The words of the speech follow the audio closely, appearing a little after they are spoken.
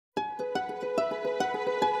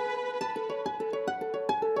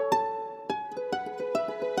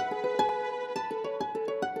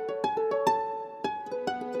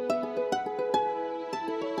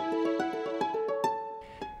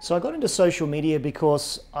So I got into social media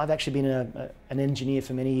because I've actually been an engineer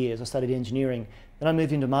for many years. I studied engineering, then I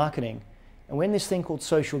moved into marketing. And when this thing called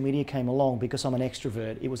social media came along, because I'm an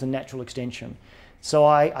extrovert, it was a natural extension. So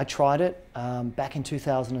I tried it back in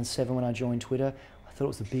 2007 when I joined Twitter. I thought it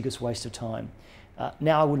was the biggest waste of time.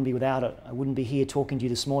 Now I wouldn't be without it. I wouldn't be here talking to you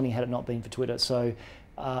this morning had it not been for Twitter. So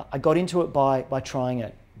I got into it by trying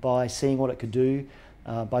it, by seeing what it could do,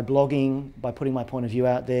 by blogging, by putting my point of view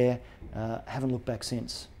out there. Haven't looked back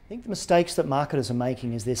since. I think the mistakes that marketers are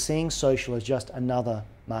making is they're seeing social as just another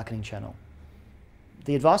marketing channel.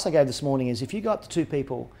 The advice I gave this morning is if you go up to two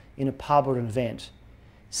people in a pub or an event,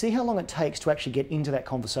 see how long it takes to actually get into that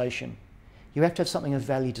conversation. You have to have something of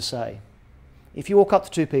value to say. If you walk up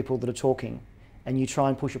to two people that are talking and you try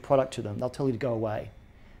and push a product to them, they'll tell you to go away.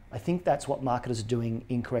 I think that's what marketers are doing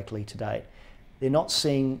incorrectly to date. They're not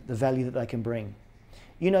seeing the value that they can bring.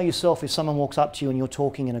 You know yourself, if someone walks up to you and you're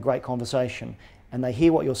talking in a great conversation and they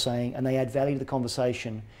hear what you're saying and they add value to the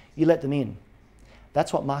conversation, you let them in.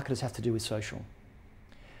 That's what marketers have to do with social.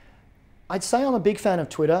 I'd say I'm a big fan of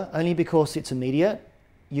Twitter only because it's immediate.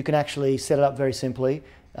 You can actually set it up very simply.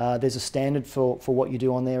 There's a standard for what you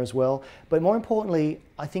do on there as well. But more importantly,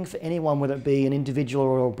 I think for anyone, whether it be an individual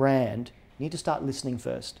or a brand, you need to start listening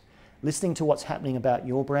first. Listening to what's happening about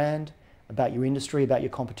your brand, about your industry, about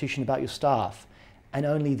your competition, about your staff, and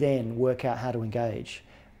only then work out how to engage.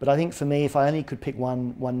 But I think for me, if I only could pick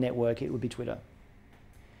one network, it would be Twitter.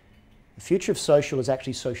 The future of social is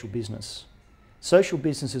actually social business. Social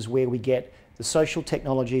business is where we get the social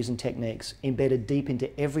technologies and techniques embedded deep into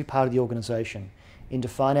every part of the organization, into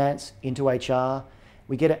finance, into HR.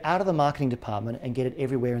 We get it out of the marketing department and get it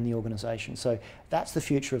everywhere in the organization. So that's the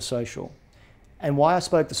future of social. And why I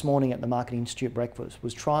spoke this morning at the Marketing Institute breakfast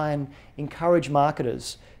was try and encourage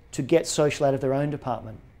marketers to get social out of their own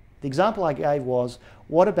department. The example I gave was,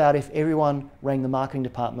 what about if everyone rang the marketing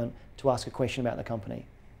department to ask a question about the company?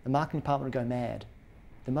 The marketing department would go mad.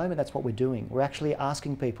 At the moment, that's what we're doing. We're actually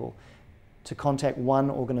asking people to contact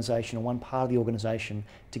one organisation or one part of the organisation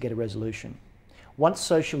to get a resolution. Once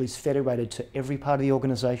social is federated to every part of the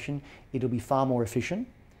organisation, it'll be far more efficient,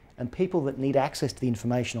 and people that need access to the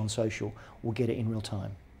information on social will get it in real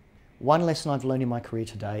time. One lesson I've learned in my career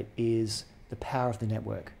to date is the power of the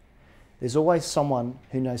network. There's always someone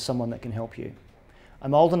who knows someone that can help you.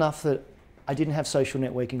 I'm old enough that I didn't have social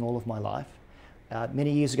networking all of my life.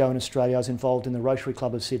 Many years ago in Australia, I was involved in the Rotary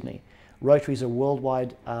Club of Sydney. Rotary is a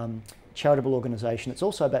worldwide charitable organisation. It's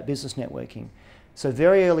also about business networking. So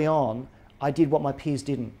very early on, I did what my peers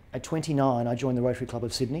didn't. At 29, I joined the Rotary Club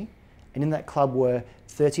of Sydney, and in that club were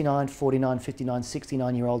 39, 49, 59,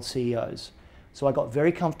 69-year-old CEOs. So I got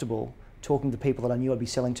very comfortable talking to people that I knew I'd be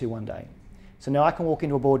selling to one day. So now I can walk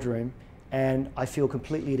into a boardroom and I feel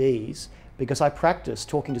completely at ease because I practiced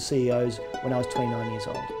talking to CEOs when I was 29 years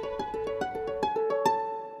old.